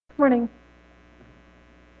Morning.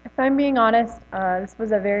 If I'm being honest, this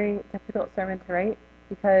was a very difficult sermon to write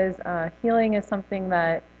because healing is something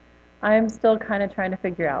that I'm still kind of trying to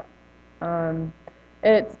figure out. Um,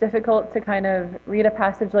 it's difficult to kind of read a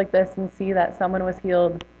passage like this and see that someone was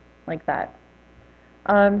healed like that.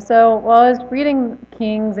 So while I was reading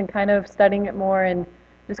Kings and kind of studying it more and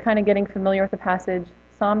just kind of getting familiar with the passage,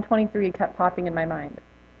 Psalm 23 kept popping in my mind.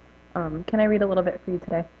 Can I read a little bit for you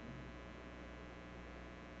today?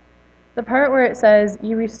 The part where it says,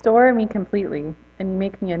 "You restore me completely, and you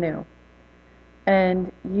make me anew."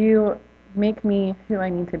 And you make me who I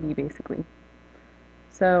need to be, basically.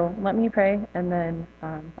 So let me pray, and then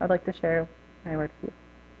I'd like to share my word with you.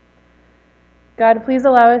 God, please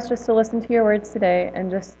allow us just to listen to your words today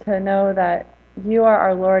and just to know that you are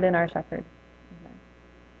our Lord and our shepherd. Amen.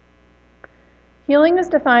 Healing is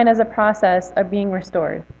defined as a process of being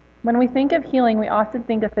restored. When we think of healing, we often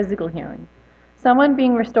think of physical healing, someone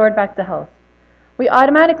being restored back to health. We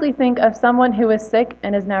automatically think of someone who is sick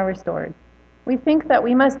and is now restored. We think that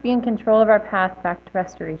we must be in control of our path back to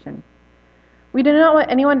restoration. We do not want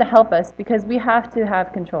anyone to help us because we have to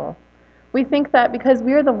have control. We think that because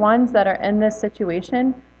we are the ones that are in this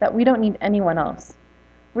situation, that we don't need anyone else.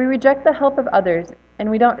 We reject the help of others, and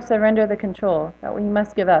we don't surrender the control that we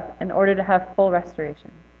must give up in order to have full restoration.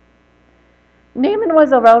 Naaman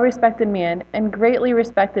was a well-respected man and greatly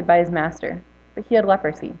respected by his master, but he had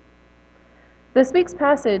leprosy. This week's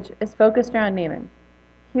passage is focused around Naaman.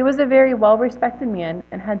 He was a very well-respected man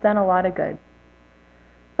and had done a lot of good.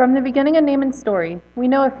 From the beginning of Naaman's story, we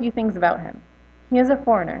know a few things about him. He is a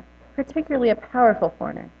foreigner, particularly a powerful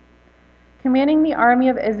foreigner. Commanding the army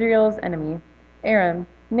of Israel's enemy, Aram,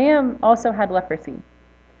 Naaman also had leprosy.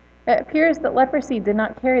 It appears that leprosy did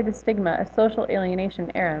not carry the stigma of social alienation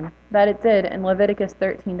in Aram that it did in Leviticus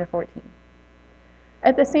 13-14.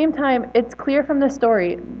 At the same time, it's clear from the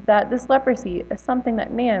story that this leprosy is something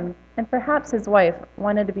that Naaman, and perhaps his wife,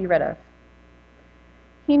 wanted to be rid of.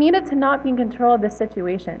 He needed to not be in control of this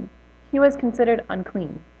situation. He was considered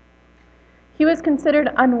unclean. He was considered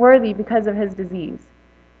unworthy because of his disease.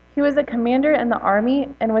 He was a commander in the army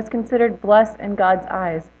and was considered blessed in God's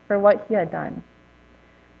eyes for what he had done.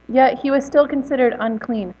 Yet he was still considered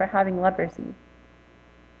unclean for having leprosy.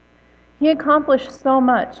 He accomplished so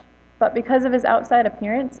much, but because of his outside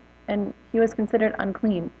appearance, and he was considered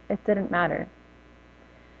unclean, it didn't matter.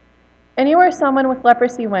 Anywhere someone with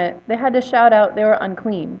leprosy went, they had to shout out they were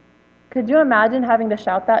unclean. Could you imagine having to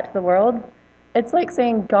shout that to the world? It's like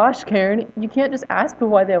saying, "Gosh, Karen, you can't just ask people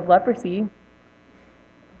why they have leprosy."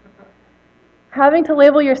 Having to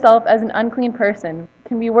label yourself as an unclean person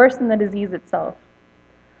can be worse than the disease itself.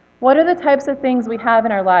 What are the types of things we have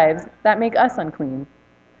in our lives that make us unclean?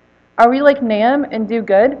 Are we like Naaman and do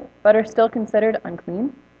good, but are still considered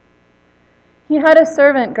unclean? He had a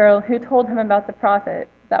servant girl who told him about the prophet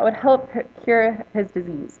that would help cure his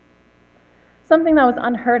disease, something that was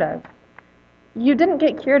unheard of. You didn't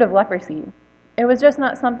get cured of leprosy. It was just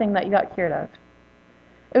not something that you got cured of.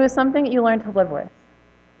 It was something that you learned to live with.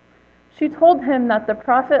 She told him that the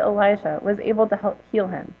prophet Elisha was able to help heal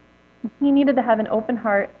him. He needed to have an open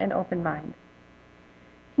heart and open mind.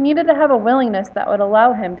 He needed to have a willingness that would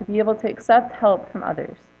allow him to be able to accept help from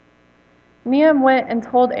others. Naaman went and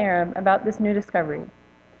told Aram about this new discovery.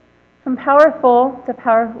 From powerful to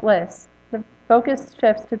powerless, the focus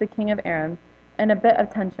shifts to the king of Aram and a bit of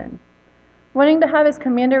tension, wanting to have his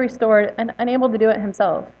commander restored and unable to do it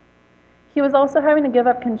himself. He was also having to give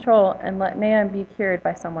up control and let Naaman be cured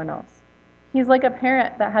by someone else. He's like a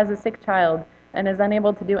parent that has a sick child and is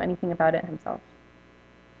unable to do anything about it himself.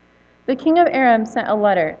 The king of Aram sent a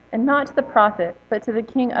letter, and not to the prophet, but to the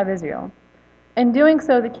king of Israel. In doing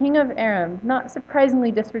so, the king of Aram, not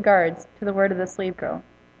surprisingly, disregards to the word of the slave girl.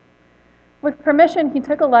 With permission, he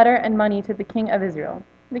took a letter and money to the king of Israel.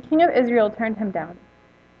 The king of Israel turned him down.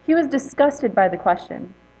 He was disgusted by the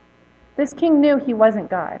question. This king knew he wasn't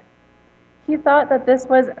God. He thought that this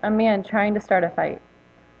was a man trying to start a fight.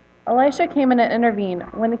 Elisha came in and intervened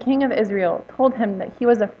when the king of Israel told him that he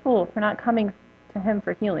was a fool for not coming to him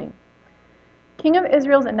for healing. King of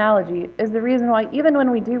Israel's analogy is the reason why even when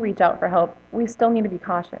we do reach out for help, we still need to be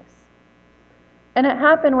cautious. And it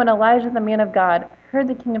happened when Elijah, the man of God, heard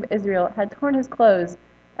the king of Israel had torn his clothes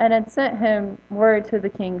and had sent him word to the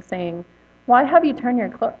king saying, why have you torn your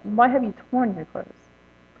clothes?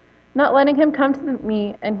 Not letting him come to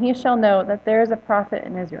me, and he shall know that there is a prophet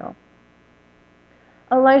in Israel.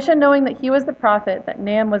 Elisha, knowing that he was the prophet that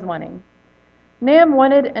Naaman was wanting. Naaman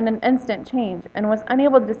wanted in an instant change and was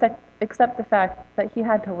unable to accept the fact that he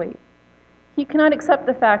had to wait. He cannot accept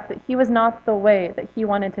the fact that he was not the way that he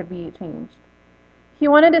wanted to be changed. He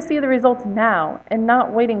wanted to see the results now and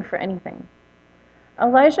not waiting for anything.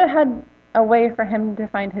 Elisha had a way for him to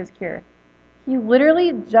find his cure. He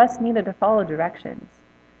literally just needed to follow directions.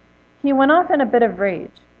 He went off in a bit of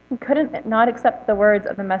rage. He couldn't not accept the words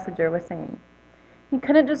of the messenger was saying. He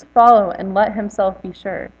couldn't just follow and let himself be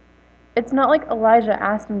sure. It's not like Elijah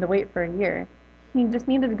asked him to wait for a year. He just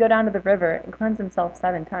needed to go down to the river and cleanse himself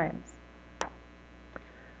 7 times.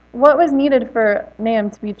 What was needed for Nahum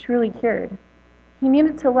to be truly cured? He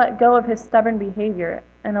needed to let go of his stubborn behavior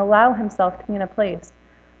and allow himself to be in a place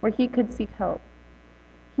where he could seek help.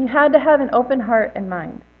 He had to have an open heart and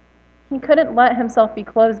mind. He couldn't let himself be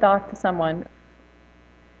closed off to someone.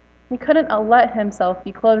 He couldn't let himself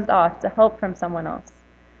be closed off to help from someone else.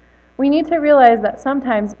 We need to realize that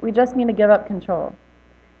sometimes we just need to give up control.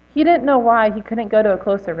 He didn't know why he couldn't go to a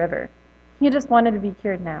closer river. He just wanted to be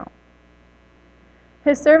cured now.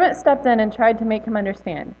 His servant stepped in and tried to make him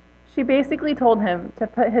understand. She basically told him to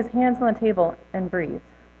put his hands on the table and breathe.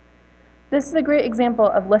 This is a great example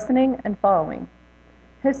of listening and following.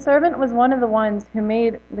 His servant was one of the ones who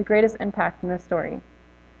made the greatest impact in this story.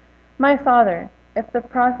 My father, if the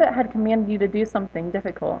prophet had commanded you to do something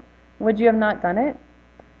difficult, would you have not done it?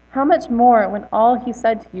 How much more when all he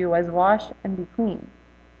said to you was wash and be clean?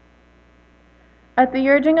 At the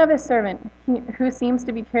urging of his servant, who seems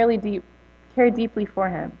to be cared deeply for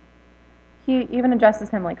him, he even addresses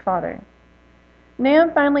him like father.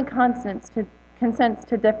 Nahum finally consents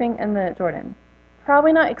to dipping in the Jordan,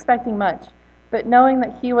 probably not expecting much, but knowing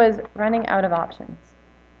that he was running out of options.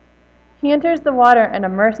 He enters the water and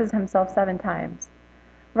immerses himself 7 times.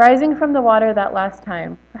 Rising from the water that last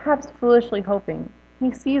time, perhaps foolishly hoping,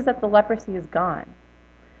 he sees that the leprosy is gone.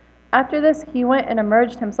 After this, he went and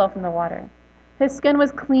immersed himself in the water. His skin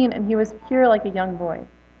was clean and he was pure like a young boy.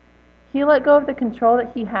 He let go of the control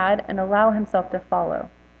that he had and allowed himself to follow.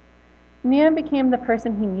 Nahum became the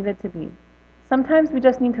person he needed to be. Sometimes we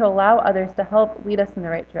just need to allow others to help lead us in the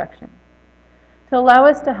right direction, to allow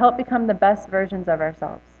us to help become the best versions of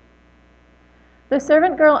ourselves. The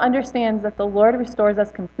servant girl understands that the Lord restores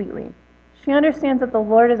us completely. She understands that the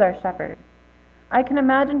Lord is our shepherd. I can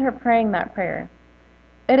imagine her praying that prayer.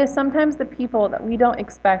 It is sometimes the people that we don't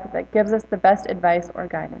expect that gives us the best advice or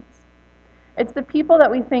guidance. It's the people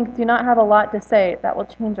that we think do not have a lot to say that will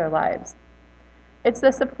change our lives. It's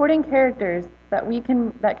the supporting characters that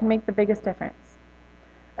can make the biggest difference.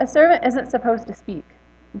 A servant isn't supposed to speak,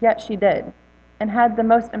 yet she did, and had the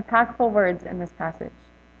most impactful words in this passage.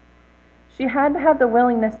 She had to have the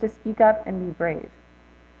willingness to speak up and be brave.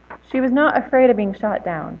 She was not afraid of being shot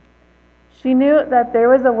down. She knew that there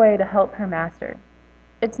was a way to help her master.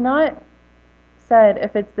 It's not said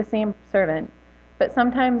if it's the same servant, but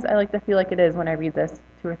sometimes I like to feel like it is when I read this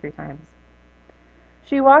 2 or 3 times.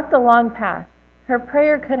 She walked a long path. Her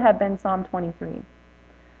prayer could have been Psalm 23.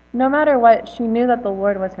 No matter what, she knew that the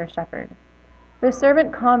Lord was her shepherd. The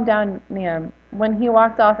servant calmed down Nahum when he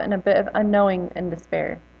walked off in a bit of unknowing and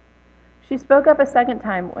despair. She spoke up a second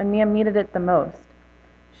time when Nahum needed it the most.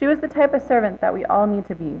 She was the type of servant that we all need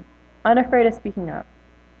to be, unafraid of speaking up.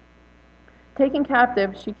 Taken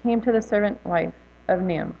captive, she came to the servant wife of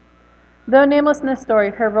Nahum. Though nameless in this story,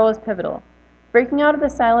 her role is pivotal. Breaking out of the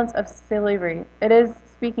silence of slavery, it is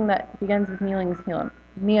speaking that begins with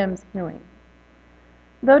Nahum's healing.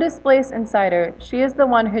 Though displaced inside her, she is the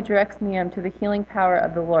one who directs Nahum to the healing power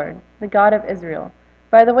of the Lord, the God of Israel,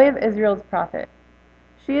 by the way of Israel's prophet.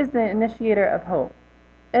 She is the initiator of hope.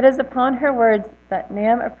 It is upon her words that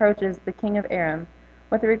Nahum approaches the king of Aram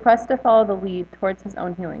with a request to follow the lead towards his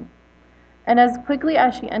own healing. And as quickly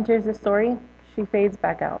as she enters the story, she fades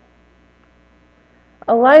back out.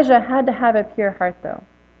 Elijah had to have a pure heart, though.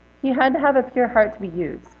 He had to have a pure heart to be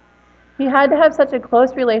used. He had to have such a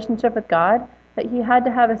close relationship with God that he had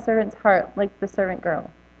to have a servant's heart like the servant girl,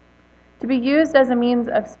 to be used as a means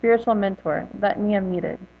of spiritual mentor that Nahum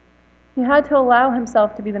needed. He had to allow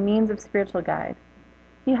himself to be the means of spiritual guide.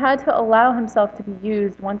 He had to allow himself to be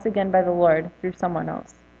used once again by the Lord through someone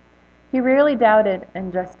else. He rarely doubted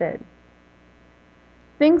and just did.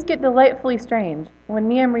 Things get delightfully strange when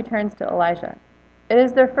Nahum returns to Elijah. It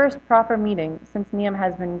is their first proper meeting since Nahum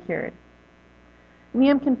has been cured.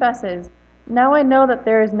 Nahum confesses, "Now I know that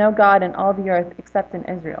there is no God in all the earth except in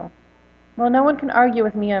Israel." Well, no one can argue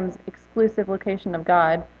with Nahum's exclusive location of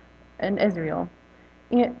God in Israel.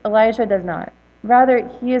 Elijah does not. Rather,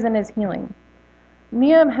 he is in his healing.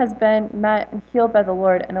 Nahum has been met and healed by the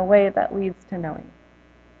Lord in a way that leads to knowing.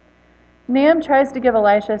 Nahum tries to give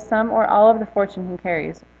Elisha some or all of the fortune he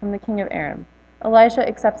carries from the king of Aram. Elisha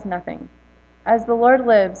accepts nothing. "As the Lord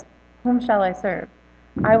lives, whom shall I serve?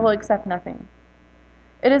 I will accept nothing."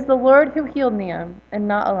 It is the Lord who healed Nahum and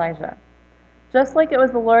not Elijah. just like it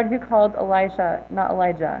was the Lord who called Elisha, not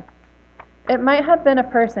Elijah. It might have been a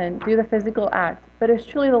person do the physical act, but it was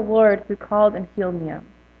truly the Lord who called and healed Nahum.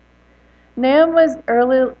 Nahum was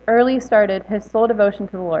early started his sole devotion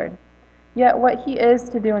to the Lord, yet what he is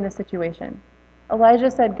to do in this situation. Elijah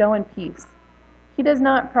said, "Go in peace." He does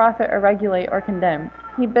not profit or regulate or condemn.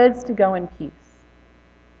 He bids to go in peace.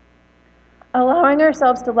 Allowing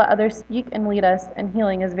ourselves to let others speak and lead us in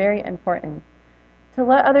healing is very important. To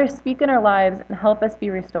let others speak in our lives and help us be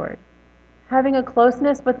restored. Having a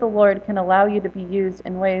closeness with the Lord can allow you to be used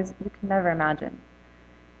in ways you can never imagine.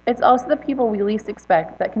 It's also the people we least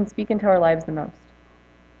expect that can speak into our lives the most.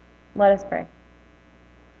 Let us pray.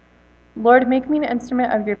 Lord, make me an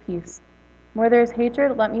instrument of your peace. Where there is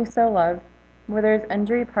hatred, let me sow love. Where there is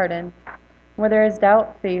injury, pardon. Where there is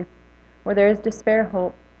doubt, faith. Where there is despair,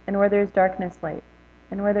 hope. And where there is darkness, light.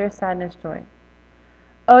 And where there is sadness, joy.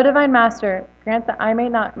 O divine Master, grant that I may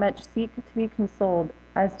not much seek to be consoled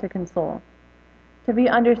as to console, to be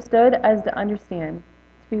understood as to understand,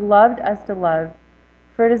 to be loved as to love.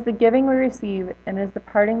 For it is the giving we receive, and it is the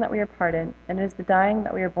parting that we are parted, and it is the dying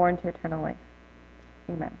that we are born to eternal life.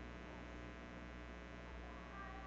 Amen.